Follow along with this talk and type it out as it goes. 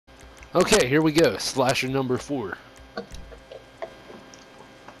Okay, here we go. Slasher number 4.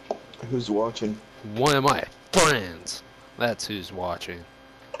 Who's watching? One of my friends. That's who's watching.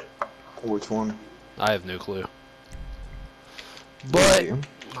 Which one? I have no clue. Yeah, But you.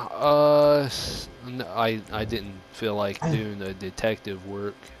 I didn't feel like doing the detective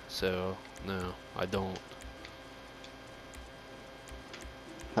work, so no, I don't.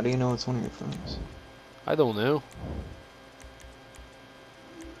 How do you know it's one of your friends? I don't know.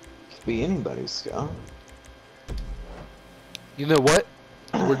 Could be anybody, Scott. You know what?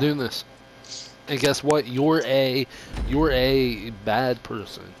 We're doing this. And guess what? You're a bad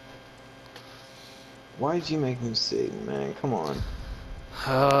person. Why'd you make me sing, man? Come on.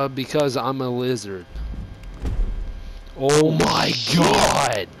 Because I'm a lizard. Oh my shit.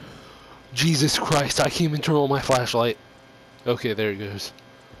 god! Jesus Christ, I can't even turn on my flashlight. Okay, there it goes.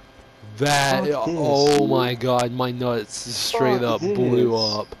 That, Fuck this, oh dude. my god, my nuts straight Fuck up blew this.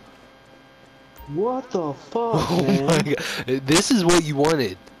 up. What the fuck, Oh man? my god, this is what you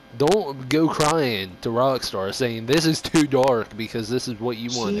wanted. Don't go crying to Rockstar saying this is too dark because this is what you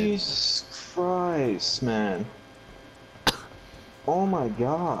wanted. Jesus Christ, man. Oh my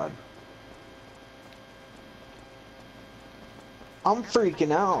god. I'm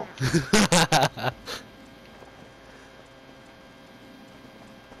freaking out.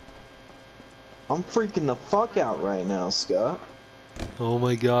 I'm freaking the fuck out right now, Scott. Oh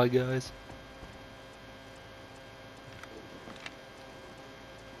my god, guys.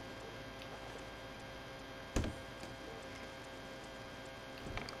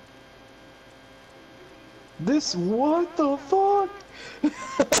 This, what the fuck?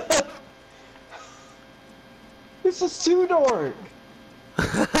 This is too dark.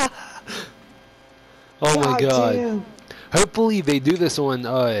 Oh my god. Damn. Hopefully they do this on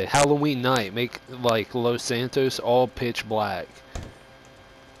Halloween night. Make like Los Santos all pitch black.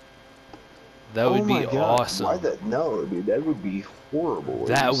 That would be awesome. Why that? No, dude, that would be horrible.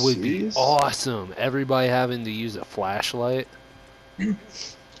 That would be awesome. Everybody having to use a flashlight.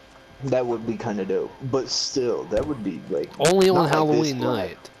 That would be kind of dope. But still, that would be like Only on not like Halloween this black.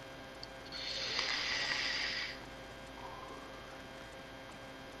 night.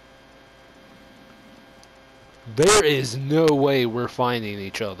 There is no way we're finding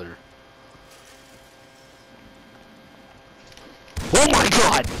each other. Oh my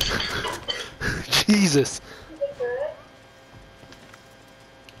god! Jesus.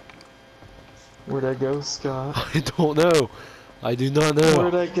 Where'd I go, Scott? I don't know. I do not know.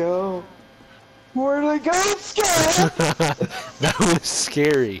 Where'd I go? Where'd I go, Scott? That was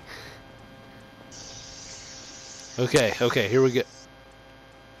scary. Okay, okay, here we go.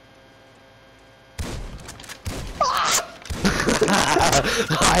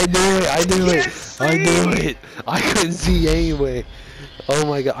 I knew it. I couldn't see anyway. Oh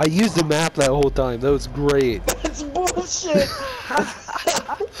my god, I used the map that whole time. That was great. That's bullshit.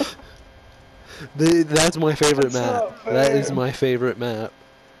 That's my favorite That's map. not fair. That is my favorite map.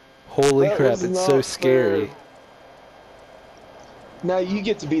 Holy That crap, was it's so not scary. fair. Now you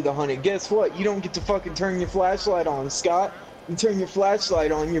get to be the hunted. Guess what? You don't get to fucking turn your flashlight on, Scott. You turn your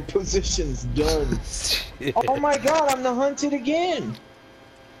flashlight on, your position's done. Shit. Oh my god, I'm the hunted again.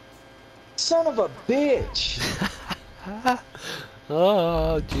 Son of a bitch.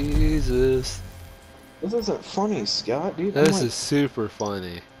 Oh, Jesus. This isn't funny, Scott, dude. This is super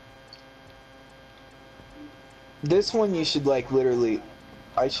funny. This one you should like literally,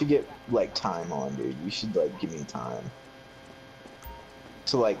 I should get like time on, dude. You should like give me time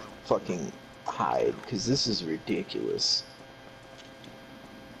to like fucking hide, because this is ridiculous.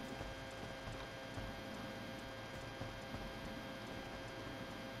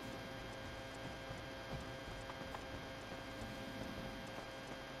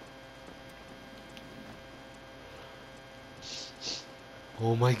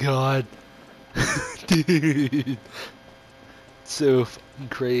 Oh my god. Dude. So fucking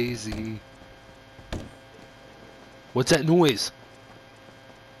crazy. What's that noise?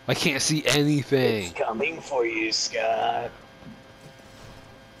 I can't see anything. It's coming for you, Scott.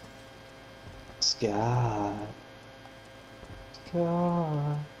 Scott.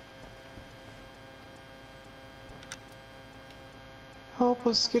 Scott. Help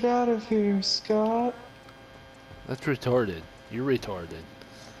us get out of here, Scott. That's retarded. You're retarded.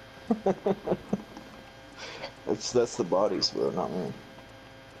 That's the body's bro, not me.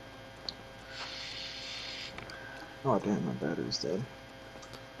 Oh damn, my battery's dead.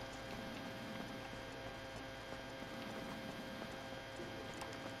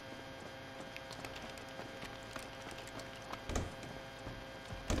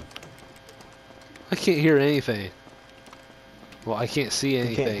 I can't hear anything. Well, I can't see You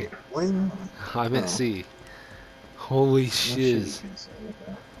can't anything. hear Blaine? I meant Oh. see. Holy No shit, you shiz. can say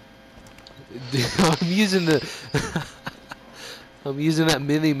I'm using the I'm using that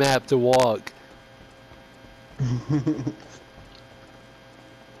mini map to walk. that.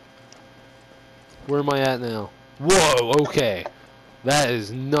 Where am I at now? Whoa, okay. That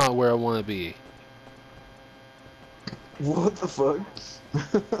is not where I want to be. What the fuck?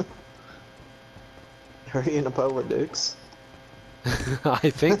 Are you in a pile of dicks?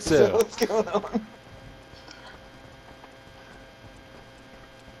 I think Is that so. what's going on?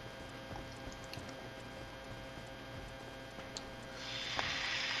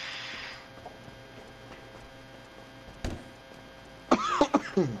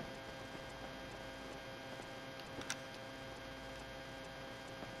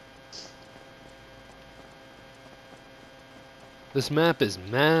 This map is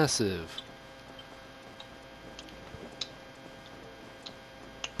massive.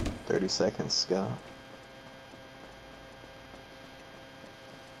 30 seconds, Scott.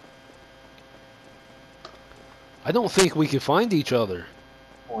 I don't think we can find each other.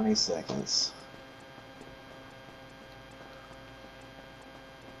 20 seconds.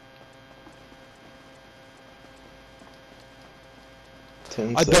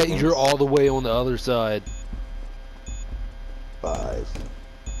 I bet you're all the way on the other side. 5,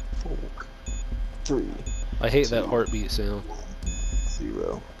 4, 3. I hate 2, that heartbeat sound.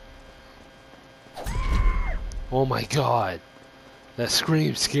 0. Oh my god. That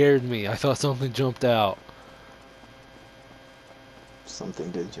scream scared me. I thought something jumped out.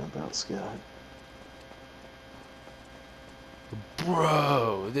 Something did jump out, Scott.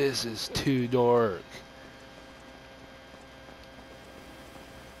 Bro, this is too dark.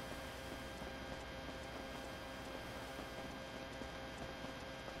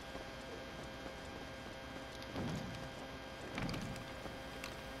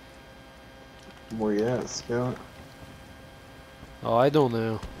 Where you at, Scott? Oh, I don't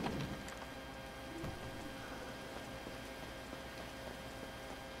know.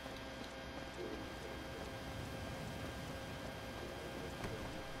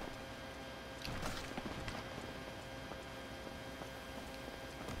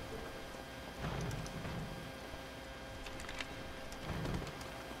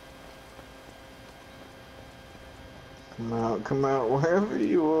 Come out, wherever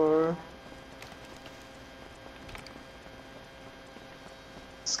you are.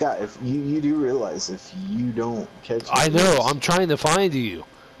 Scott, if you do realize if you don't catch I know, this, I'm trying to find you.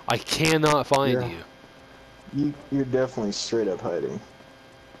 I cannot find you. you're definitely straight up hiding.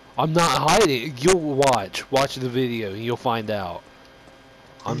 I'm not hiding. You'll watch the video and you'll find out.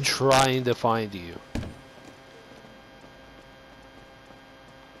 I'm trying to find you.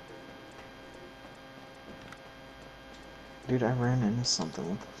 Dude, I ran into something.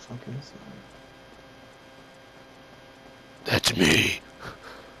 What the fuck is that? That's me.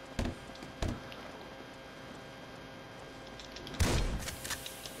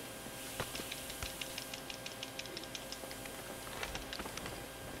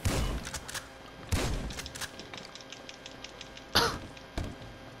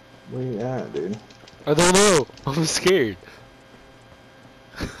 Where you at, dude? I don't know. I'm scared.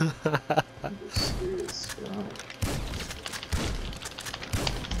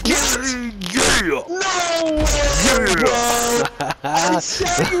 Yeah! No way, bro! I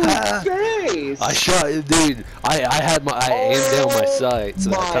shot you in face! I shot you, dude. I had my aimed down my sights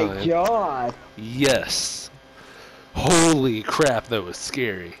that time. My god! Yes. Holy crap, that was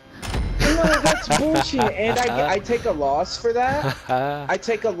scary. No, that's bullshit, and I take a loss for that? I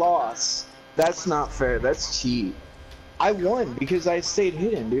take a loss. That's not fair, that's cheat. I won because I stayed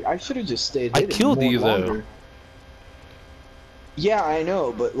hidden, dude. I should have just stayed hidden. I killed more you, longer. though. Yeah, I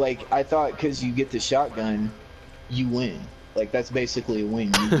know, but like, I thought because you get the shotgun, you win. Like, that's basically a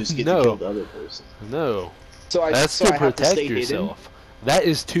win. You just get to kill the other person. No. So That's to protect yourself. That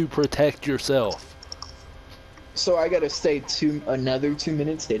is to protect yourself. So I gotta stay another 2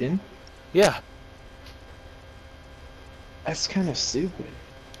 minutes hidden? Yeah. That's kind of stupid.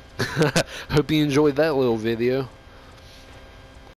 Hope you enjoyed that little video.